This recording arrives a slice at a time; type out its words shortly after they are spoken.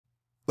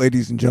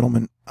Ladies and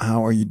gentlemen,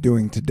 how are you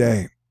doing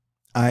today?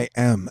 I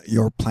am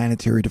your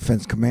planetary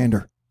defense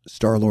commander,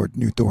 Star-Lord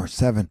New Thor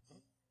 7.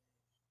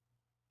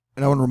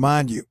 And I want to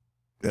remind you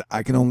that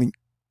I can only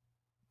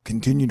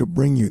continue to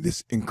bring you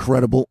this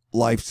incredible,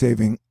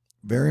 life-saving,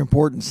 very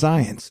important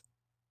science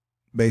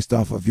based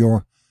off of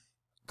your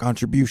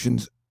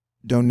contributions,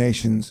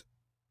 donations,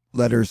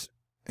 letters,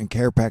 and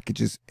care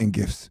packages and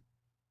gifts.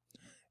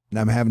 And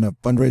I'm having a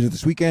fundraiser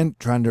this weekend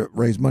trying to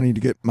raise money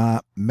to get my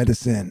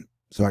medicine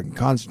so I can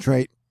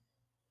concentrate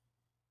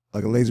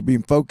like a laser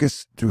beam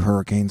focus through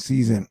hurricane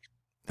season.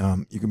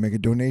 You can make a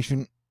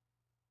donation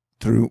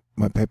through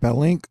my PayPal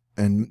link,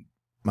 and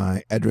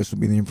my address will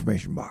be in the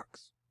information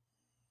box.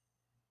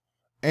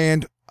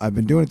 And I've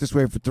been doing it this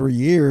way for 3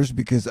 years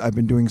because I've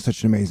been doing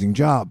such an amazing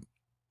job.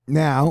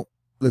 Now,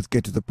 let's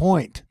get to the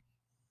point.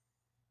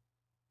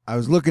 I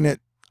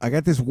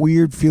got this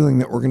weird feeling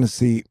that we're going to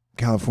see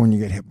California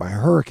get hit by a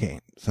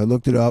hurricane. So I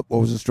looked it up.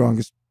 What was the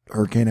strongest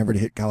hurricane ever to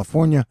hit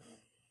California?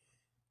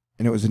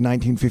 And it was a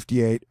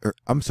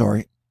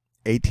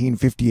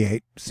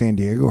 1858 San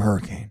Diego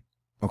hurricane.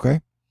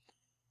 Okay?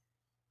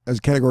 That was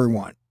category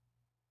 1.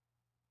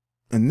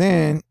 And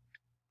then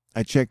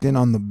I checked in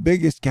on the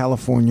biggest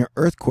California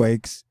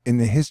earthquakes in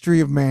the history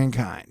of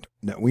mankind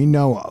that we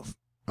know of.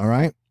 All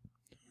right?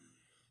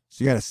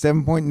 So you got a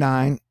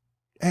 7.9.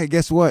 Hey,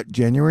 guess what?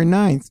 January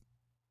 9th,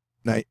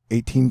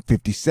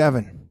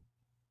 1857.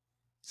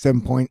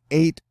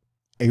 7.8,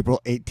 April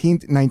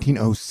 18th,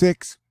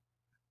 1906.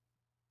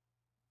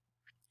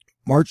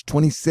 March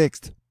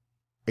 26th,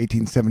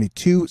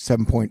 1872,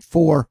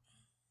 7.4.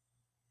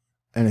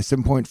 And a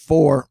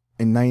 7.4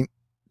 in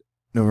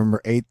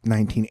November 8th,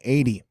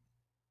 1980.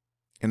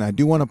 And I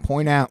do want to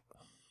point out,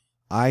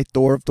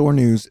 Thor of Thor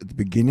News, at the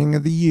beginning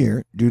of the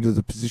year, due to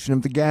the position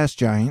of the gas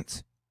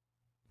giants,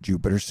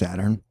 Jupiter,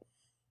 Saturn,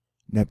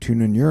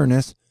 Neptune, and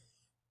Uranus,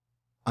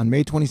 on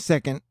May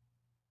 22nd,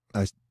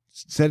 I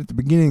said at the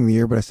beginning of the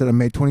year, but I said on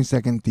May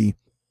 22nd, the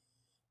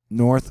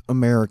North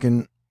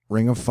American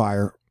Ring of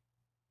Fire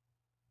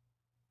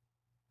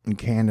in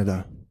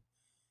Canada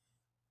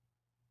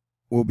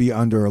will be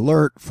under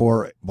alert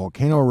for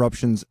volcano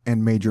eruptions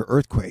and major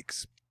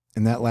earthquakes.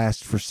 And that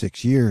lasts for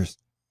 6 years.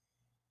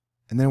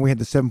 And then we had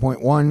the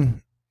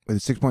 7.1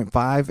 with the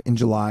 6.5 in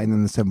July, and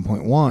then the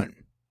 7.1.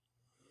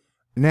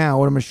 Now,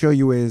 what I'm going to show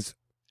you is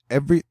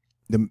the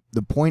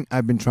point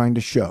I've been trying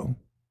to show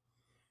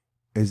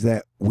is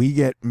that we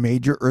get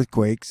major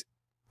earthquakes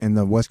and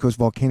the West Coast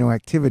volcano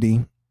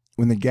activity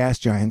when the gas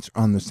giants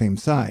are on the same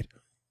side.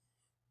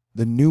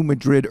 The New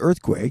Madrid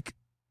earthquake,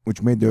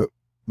 which made the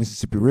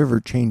Mississippi River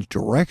change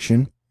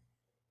direction,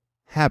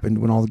 happened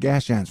when all the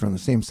gas giants were on the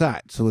same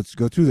side. So let's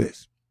go through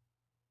this.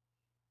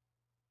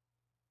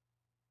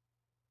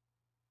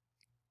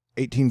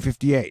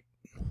 1858.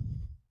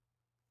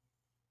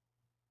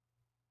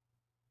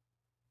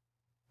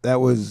 That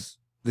was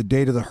the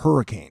date of the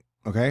hurricane,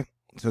 okay?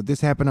 So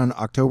this happened on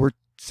October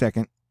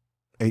 2nd,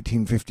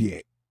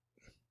 1858.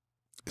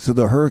 So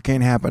the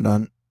hurricane happened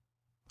on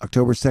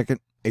October 2nd,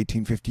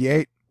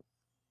 1858.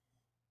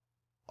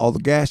 All the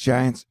gas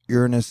giants,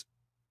 Uranus,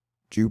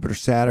 Jupiter,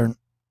 Saturn,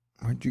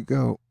 where'd you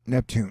go?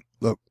 Neptune.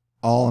 Look,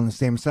 all on the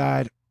same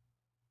side.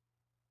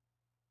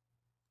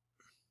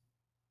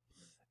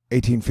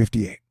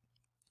 1858.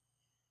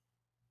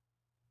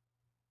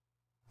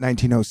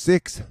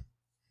 1906,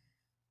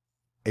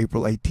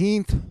 April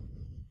 18th,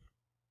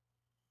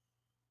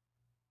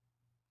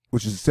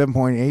 which is a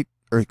 7.8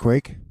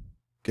 earthquake.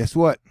 Guess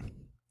what?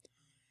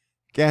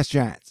 Gas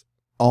giants,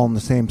 all on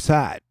the same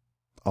side,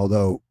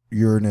 although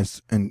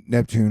Uranus and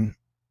Neptune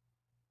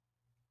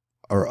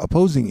are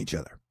opposing each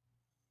other.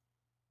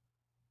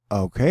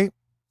 Okay,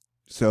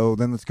 so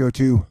then let's go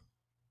to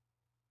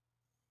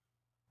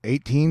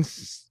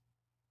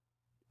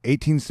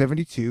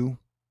 1872,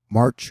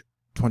 March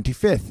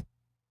 25th.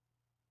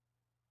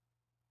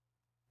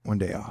 One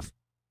day off.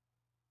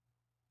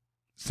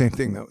 Same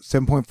thing though,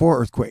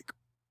 7.4 earthquake.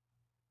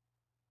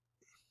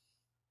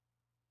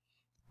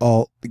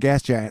 All the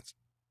gas giants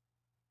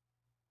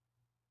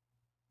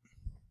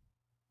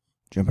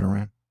jumping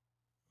around.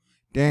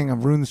 Dang,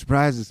 I've ruined the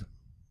surprises.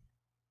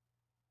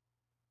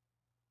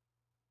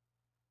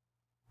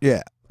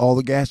 Yeah, all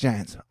the gas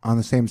giants on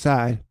the same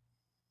side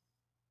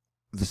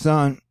of the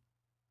sun,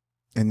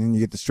 and then you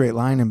get the straight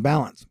line and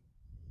balance.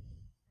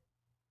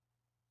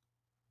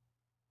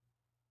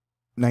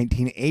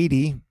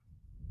 1980.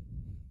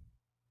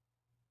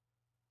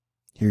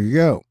 Here you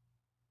go.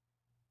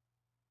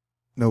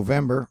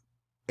 November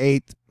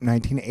 8th,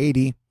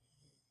 1980.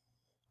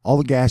 All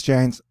the gas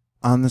giants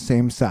on the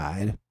same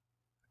side.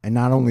 And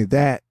not only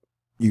that,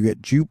 you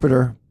get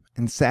Jupiter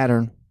and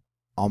Saturn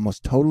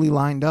almost totally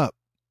lined up.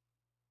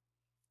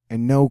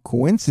 And no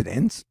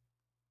coincidence,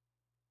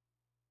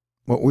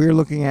 what we're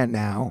looking at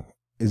now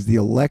is the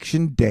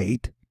election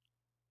date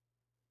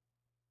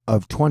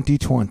of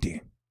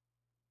 2020.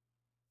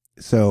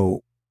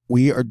 So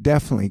we are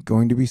definitely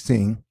going to be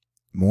seeing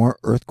more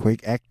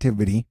earthquake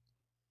activity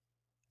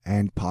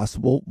and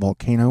possible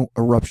volcano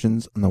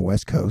eruptions on the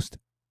West Coast.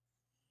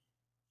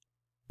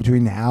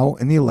 between now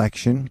and the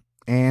election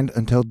and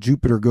until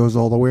Jupiter goes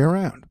all the way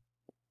around.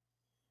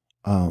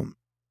 Let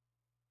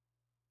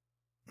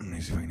me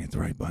see if I can hit the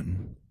right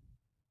button.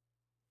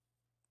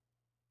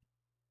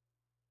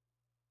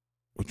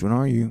 Which one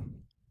are you?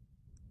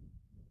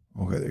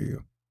 Okay, there you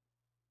go.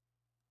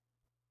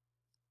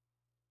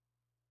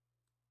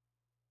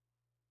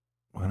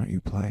 Why don't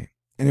you play?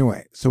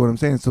 Anyway, so what I'm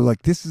saying, so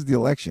like this is the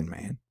election,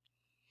 man.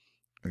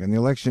 Like in the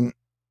election,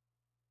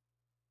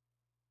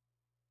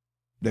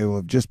 they will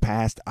have just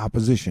passed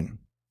opposition.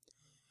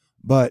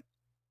 But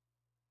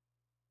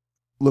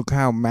look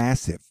how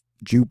massive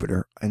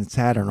Jupiter and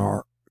Saturn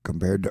are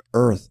compared to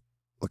Earth.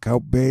 Look how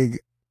big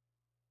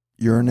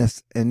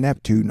Uranus and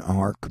Neptune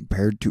are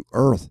compared to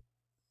Earth.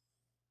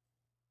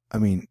 I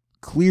mean,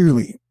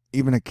 clearly,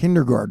 even a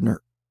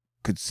kindergartner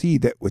could see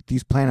that with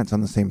these planets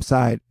on the same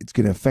side, it's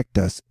going to affect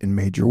us in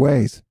major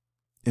ways.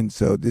 And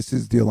so this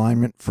is the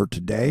alignment for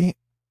today.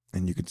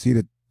 And you can see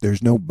that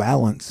there's no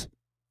balance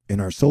in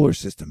our solar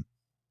system.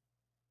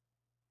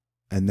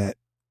 And that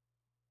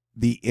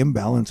the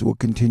imbalance will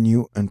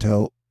continue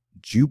until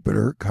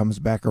Jupiter comes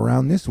back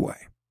around this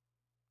way,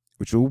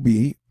 which will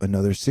be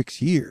another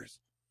 6 years.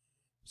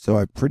 So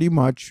I've pretty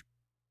much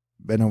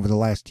been over the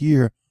last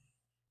year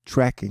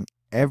tracking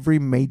every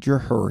major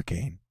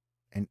hurricane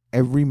and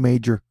every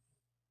major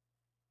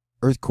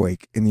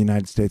earthquake in the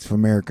United States of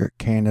America,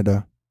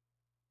 Canada,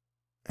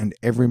 and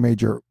every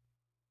major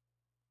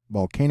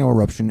volcano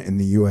eruption in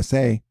the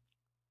USA,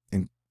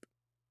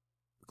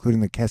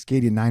 including the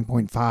Cascadian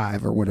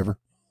 9.5 or whatever.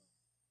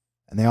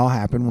 And they all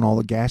happen when all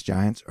the gas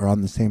giants are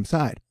on the same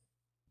side,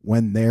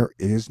 when there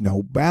is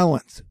no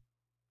balance.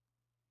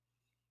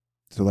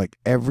 So like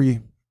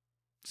every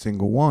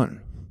single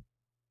one.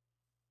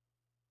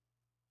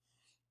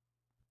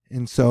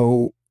 And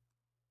so,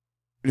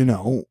 you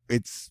know,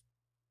 it's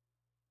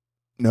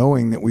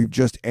knowing that we've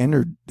just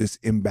entered this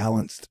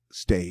imbalanced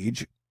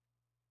stage.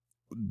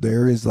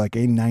 There is like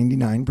a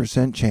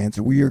 99% chance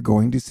we are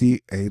going to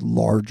see a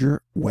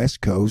larger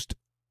West Coast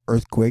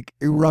earthquake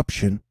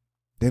eruption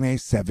than a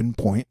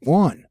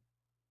 7.1.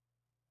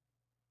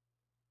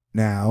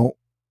 Now,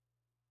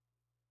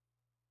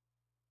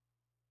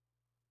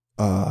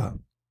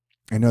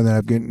 I know that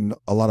I've gotten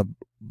a lot of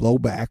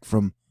blowback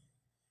from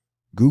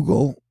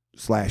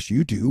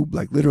Google/YouTube.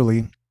 Like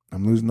literally,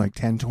 I'm losing like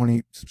 10,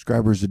 20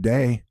 subscribers a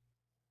day.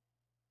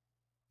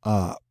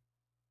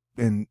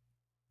 And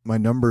my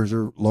numbers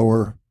are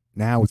lower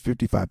now with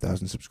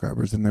 55,000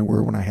 subscribers than they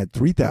were when I had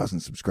 3,000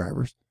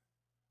 subscribers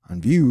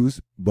on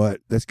views.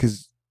 But that's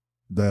because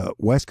the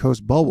West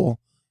Coast bubble,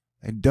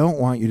 they don't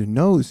want you to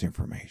know this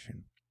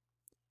information.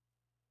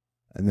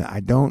 And I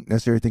don't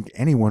necessarily think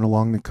anyone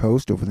along the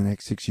coast over the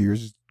next 6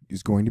 years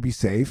is going to be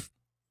safe.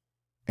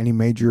 Any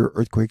major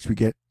earthquakes we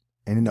get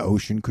in the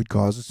ocean could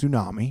cause a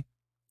tsunami.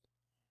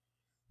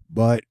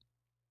 But,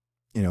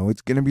 you know,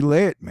 it's going to be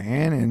lit,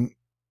 man. And,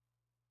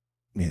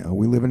 you know,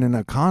 we live in an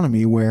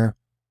economy where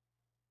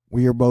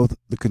we are both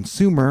the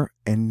consumer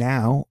and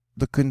now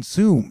the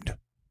consumed.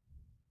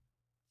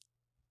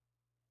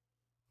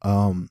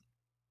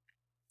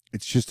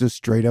 It's just a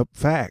straight up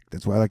fact.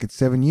 That's why, like, it's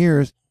 7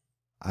 years.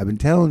 I've been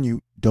telling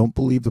you, don't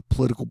believe the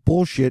political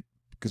bullshit,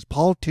 because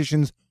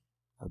politicians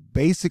are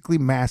basically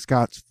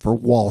mascots for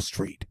Wall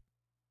Street.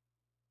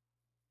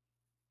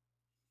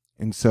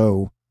 And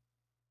so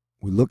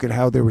we look at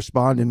how they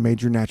respond in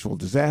major natural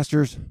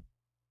disasters.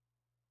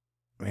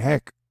 I mean,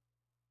 heck,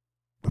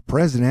 the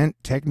president,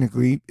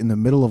 technically in the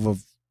middle of a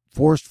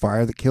forest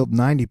fire that killed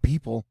 90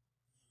 people,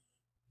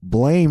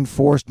 blamed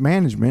forest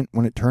management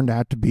when it turned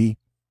out to be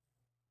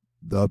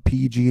the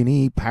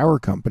PG&E power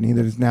company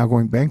that is now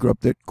going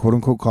bankrupt that quote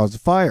unquote caused the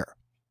fire.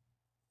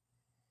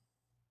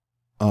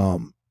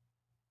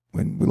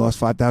 When we lost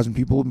 5,000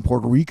 people in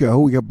Puerto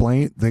Rico,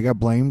 they got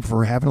blamed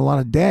for having a lot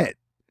of debt,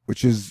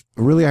 which is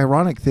a really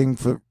ironic thing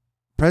for the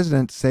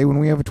president to say when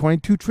we have a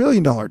 $22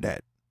 trillion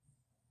debt.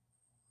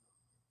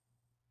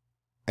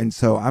 And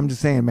so I'm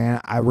just saying,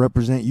 man, I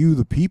represent you,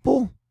 the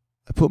people.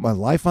 I put my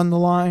life on the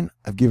line.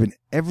 I've given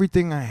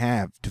everything I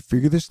have to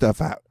figure this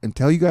stuff out and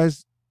tell you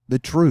guys the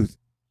truth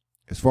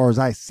as far as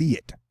I see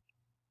it.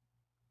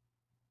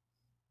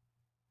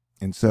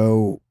 And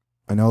so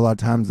I know a lot of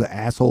times the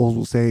assholes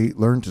will say,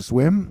 learn to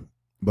swim.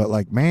 But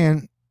like,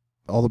 man,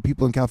 all the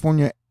people in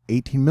California,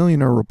 18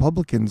 million are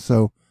Republicans.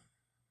 So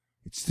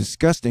it's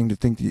disgusting to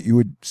think that you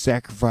would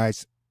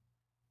sacrifice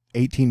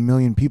 18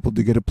 million people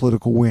to get a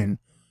political win.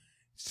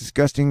 It's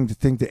disgusting to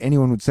think that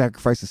anyone would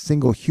sacrifice a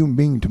single human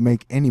being to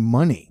make any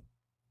money.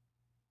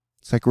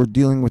 It's like we're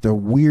dealing with a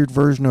weird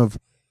version of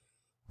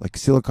like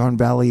Silicon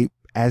Valley,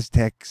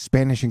 Aztec,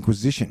 Spanish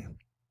Inquisition,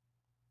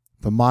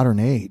 the modern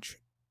age.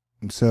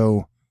 And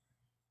so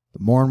the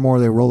more and more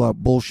they roll out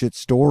bullshit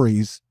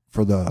stories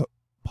for the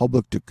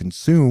public to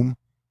consume,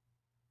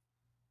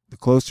 the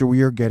closer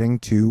we are getting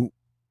to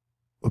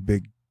a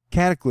big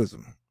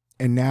cataclysm.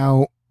 And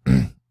now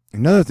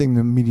another thing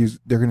the media,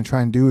 they're going to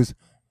try and do is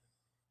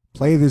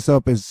play this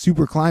up as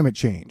super climate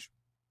change.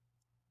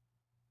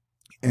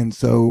 And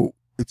so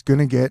it's going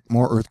to get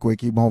more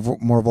earthquakey,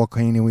 more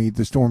volcano-y.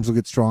 The storms will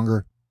get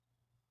stronger.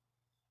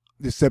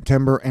 this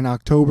September and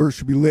October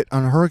should be lit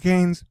on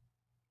hurricanes.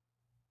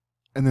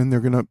 And then they're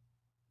going to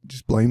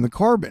just blame the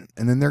carbon.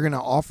 And then they're going to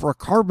offer a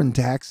carbon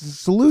tax as a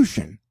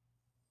solution,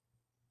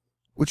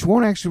 which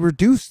won't actually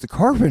reduce the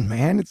carbon,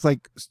 man. It's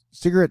like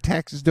cigarette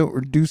taxes don't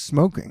reduce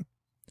smoking.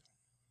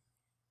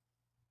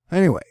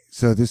 Anyway,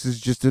 so this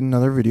is just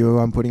another video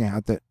I'm putting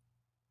out that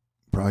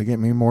probably get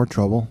me in more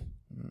trouble.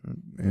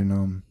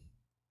 And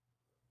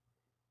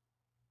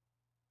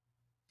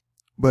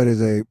but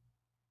as a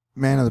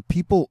man of the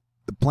people,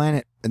 the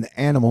planet, and the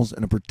animals,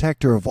 and a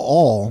protector of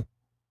all,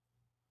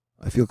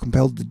 I feel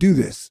compelled to do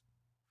this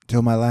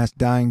till my last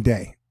dying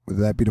day,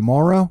 whether that be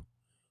tomorrow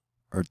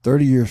or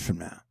 30 years from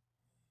now.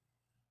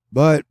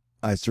 But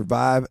I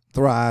survive,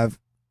 thrive,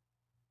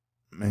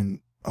 and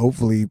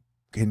hopefully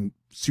can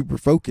super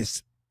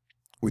focus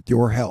with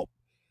your help.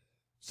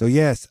 So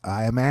yes,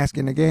 I am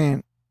asking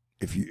again,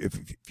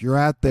 if you're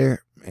out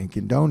there and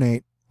can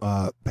donate,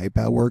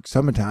 PayPal works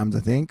sometimes, I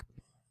think.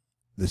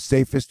 The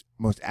safest,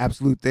 most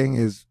absolute thing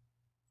is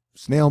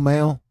snail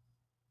mail.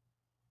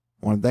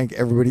 I want to thank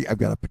everybody. I've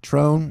got a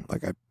Patron,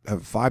 like I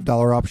have a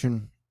 $5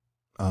 option.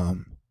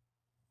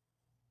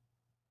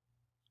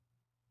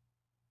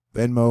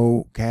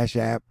 Venmo, Cash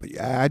App. But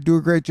yeah, I do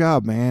a great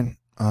job, man.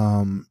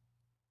 And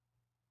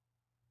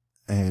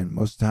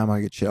most of the time I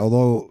get shit.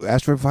 Although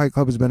Asteroid Fight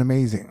Club has been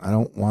amazing. I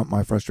don't want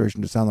my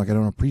frustration to sound like I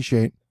don't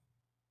appreciate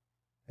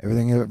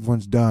everything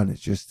everyone's done.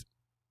 It's just,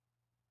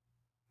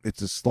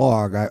 it's a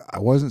slog. I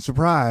wasn't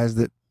surprised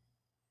that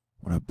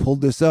when I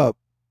pulled this up,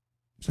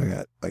 so I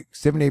got like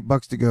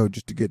 $78 to go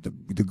just to get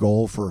the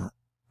goal for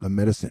the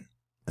medicine.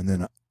 And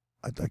then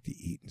I'd like to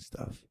eat and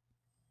stuff.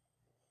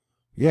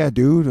 Yeah,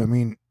 dude. I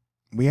mean,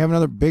 we have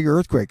another big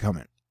earthquake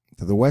coming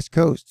to the West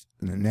Coast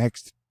in the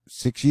next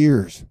 6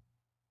 years.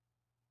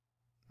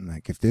 And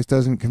like, if this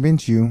doesn't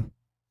convince you,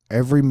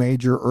 every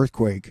major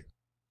earthquake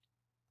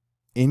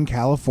in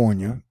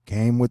California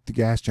came with the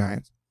gas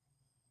giants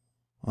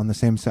on the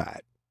same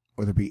side.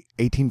 Whether it be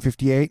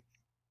 1858,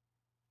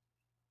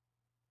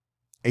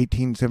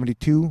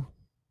 1872,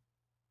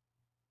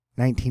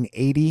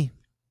 1980.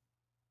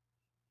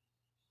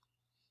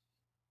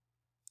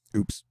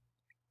 Oops.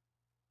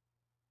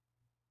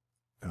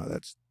 Oh,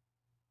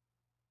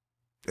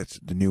 that's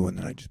the new one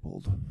that I just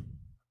pulled.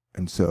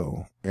 And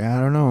so, yeah,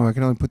 I don't know. I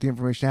can only put the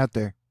information out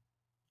there.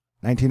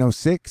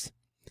 1906.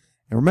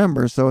 And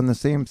remember, so on the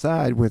same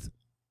side with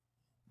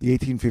the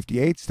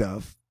 1858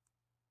 stuff,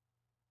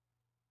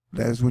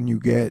 that's when you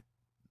get,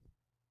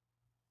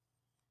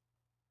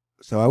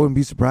 so I wouldn't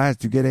be surprised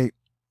to get a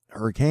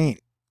hurricane.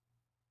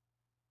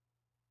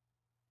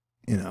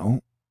 You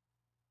know,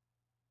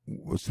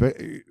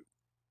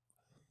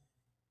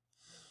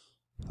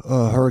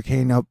 a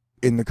hurricane up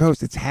in the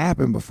coast. It's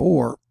happened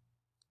before.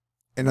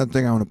 Another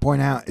thing I want to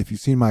point out, if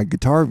you've seen my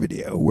guitar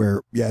video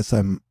where, yes,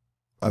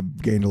 I've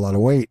gained a lot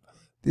of weight.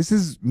 This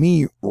is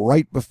me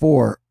right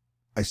before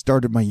I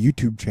started my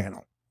YouTube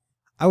channel.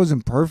 I was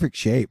in perfect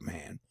shape,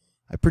 man.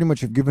 I pretty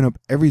much have given up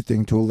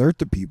everything to alert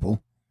the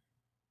people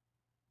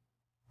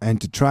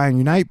and to try and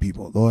unite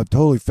people, though I've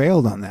totally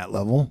failed on that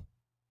level.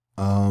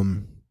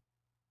 If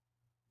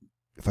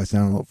I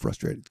sound a little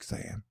frustrated, because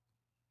I am.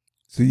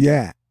 So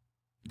yeah,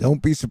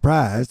 don't be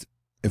surprised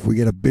if we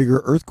get a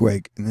bigger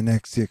earthquake in the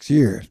next 6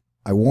 years.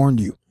 I warned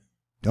you.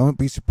 Don't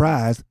be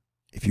surprised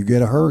if you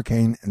get a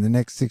hurricane in the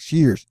next 6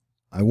 years.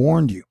 I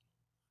warned you.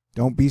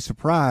 Don't be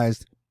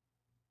surprised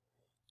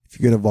if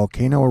you get a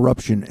volcano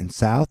eruption in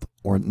South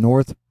or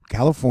North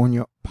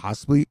California,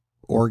 possibly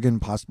Oregon,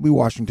 possibly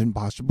Washington,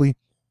 possibly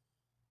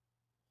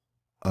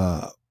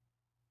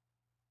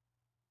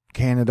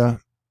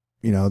Canada.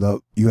 You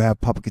know, you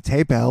have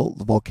Popocatépetl,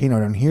 the volcano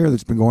down here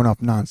that's been going off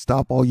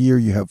nonstop all year.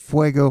 You have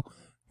Fuego,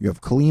 you have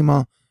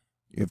Colima,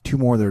 you have two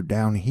more that are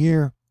down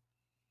here.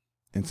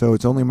 And so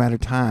it's only a matter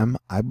of time,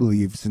 I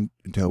believe,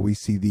 until we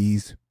see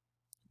these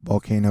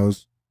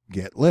volcanoes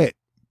get lit.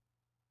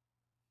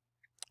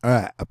 All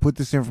right, I put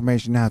this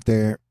information out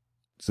there.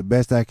 It's the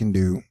best I can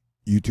do.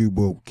 YouTube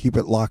will keep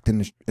it locked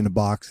in a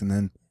box, and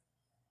then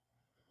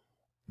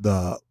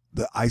the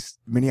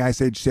mini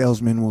Ice Age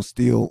salesman will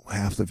steal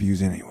half the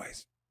views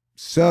anyways.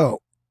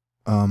 So,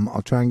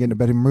 I'll try and get in a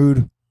better mood.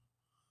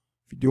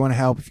 If you do want to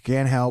help, if you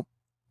can help,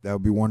 that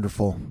would be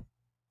wonderful.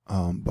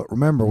 But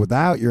remember,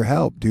 without your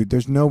help, dude,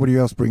 there's nobody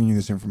else bringing you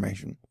this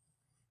information.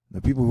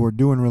 The people who are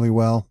doing really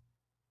well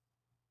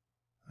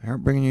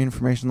aren't bringing you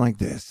information like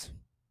this.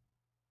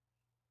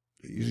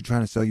 They're usually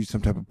trying to sell you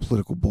some type of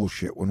political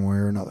bullshit one way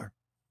or another.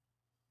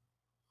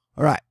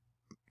 All right.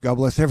 God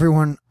bless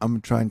everyone. I'm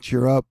going to try and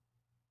cheer up.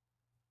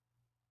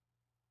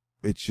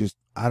 It's just,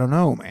 I don't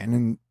know, man.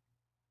 And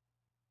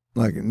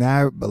like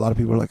now, a lot of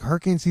people are like,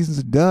 hurricane season's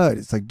a dud.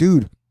 It's like,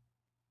 dude,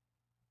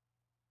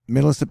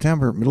 middle of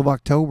September, middle of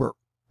October,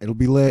 it'll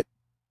be lit.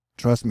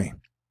 Trust me.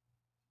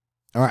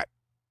 All right.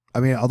 I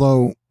mean,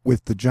 although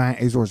with the giant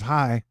Azores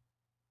high,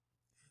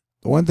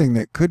 the one thing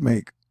that could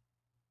make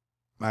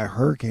my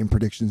hurricane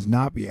predictions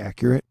not be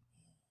accurate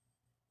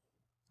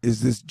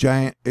is this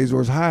giant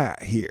Azores high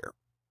here.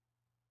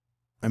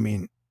 I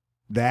mean,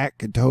 that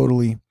could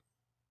totally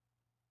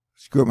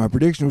screw up my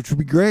prediction, which would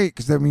be great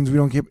because that means we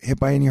don't get hit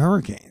by any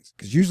hurricanes.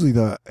 Because usually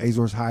the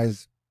Azores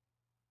highs,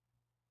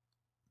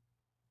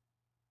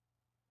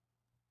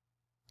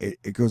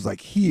 it goes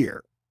like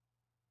here.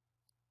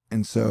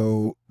 And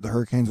so the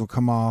hurricanes will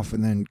come off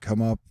and then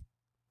come up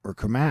or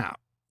come out.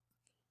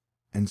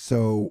 And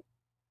so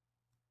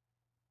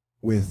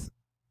with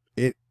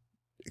it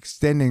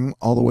extending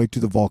all the way to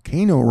the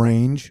volcano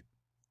range,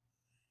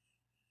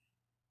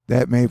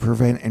 that may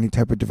prevent any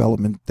type of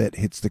development that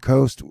hits the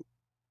coast,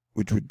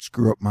 which would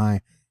screw up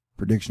my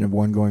prediction of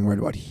one going right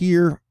about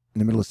here in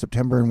the middle of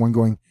September and one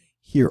going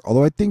here.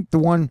 Although I think the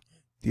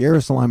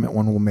Eris alignment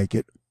one will make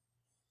it.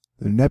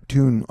 The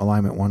Neptune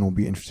alignment one will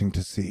be interesting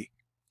to see.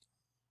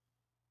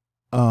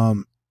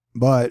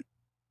 But,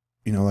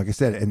 you know, like I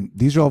said, and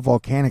these are all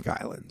volcanic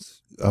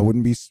islands.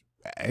 Wouldn't be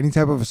any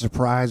type of a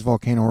surprise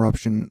volcano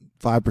eruption,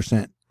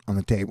 5% on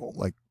the table.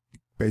 Like,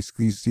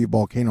 basically, you see a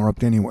volcano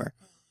erupt anywhere.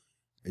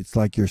 It's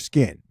like your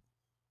skin,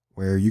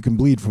 where you can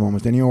bleed from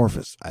almost any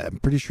orifice. I'm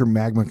pretty sure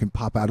magma can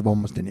pop out of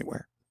almost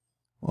anywhere.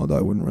 Although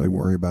I wouldn't really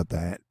worry about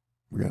that.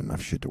 We got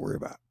enough shit to worry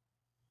about.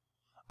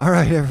 All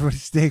right, everybody,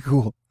 stay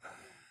cool.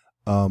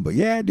 But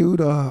yeah, dude,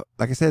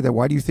 like I said,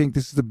 why do you think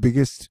this is the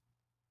biggest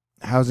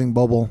housing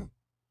bubble?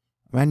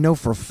 I mean, I know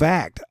for a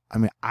fact,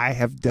 I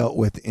have dealt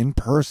with in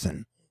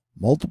person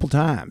multiple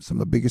times some of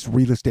the biggest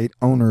real estate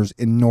owners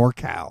in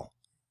NorCal.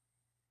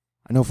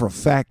 I know for a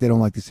fact they don't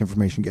like this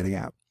information getting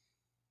out.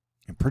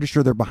 I'm pretty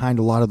sure they're behind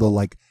a lot of the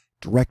like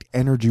direct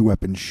energy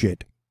weapon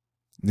shit,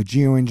 and the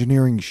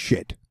geoengineering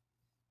shit,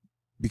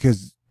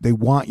 because they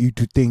want you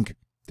to think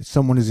that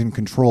someone is in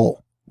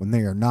control when they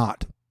are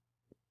not.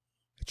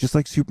 It's just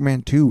like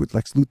Superman 2 with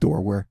Lex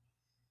Luthor, where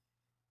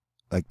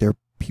like they're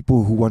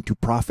people who want to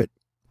profit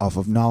off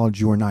of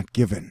knowledge you are not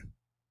given.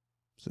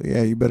 So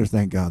yeah, you better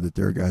thank God that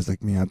there are guys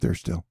like me out there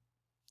still.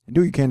 And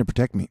do what you can to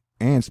protect me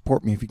and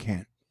support me if you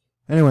can.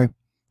 Anyway,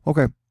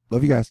 okay.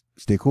 Love you guys.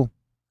 Stay cool.